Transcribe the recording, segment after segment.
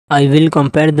I will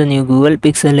compare the new Google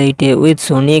Pixel 8a with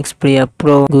Sony Xperia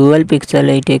Pro. Google Pixel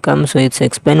 8a comes with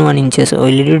 6.1 inches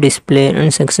OLED display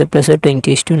and success ratio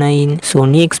 20:9.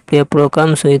 Sony Xperia Pro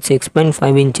comes with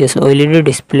 6.5 inches OLED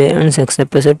display and success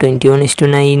ratio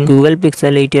 21:9. Google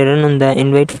Pixel 8a run on the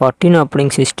Android 14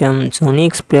 operating system. Sony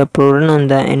Xperia Pro run on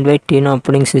the Android 10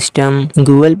 operating system.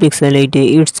 Google Pixel 8a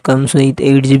it comes with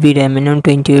 8GB RAM and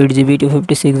 28GB to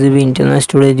 56GB internal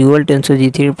storage, dual Tensor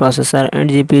G3 processor and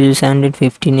GPU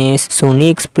 715.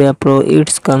 Sony Xperia Pro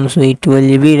it comes with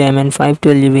 12GB RAM and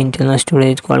 512GB internal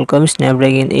storage, Qualcomm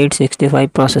Snapdragon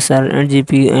 865 processor and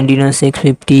GPU Adreno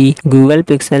 650. Google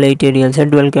Pixel 8a real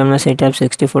set dual camera setup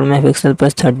 64 megapixel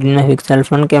plus 13 megapixel,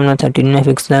 front camera 13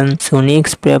 megapixel. Sony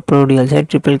Xperia Pro real set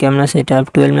triple camera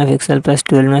setup 12 megapixel plus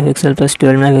 12 megapixel plus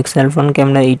 12 megapixel, front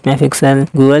camera 8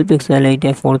 megapixel. Google Pixel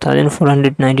 8a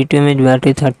 4492 mAh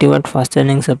battery, 30W fast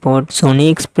charging support.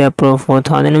 Sony Xperia Pro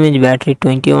 4000 mAh battery,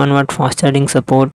 21W fast charging support.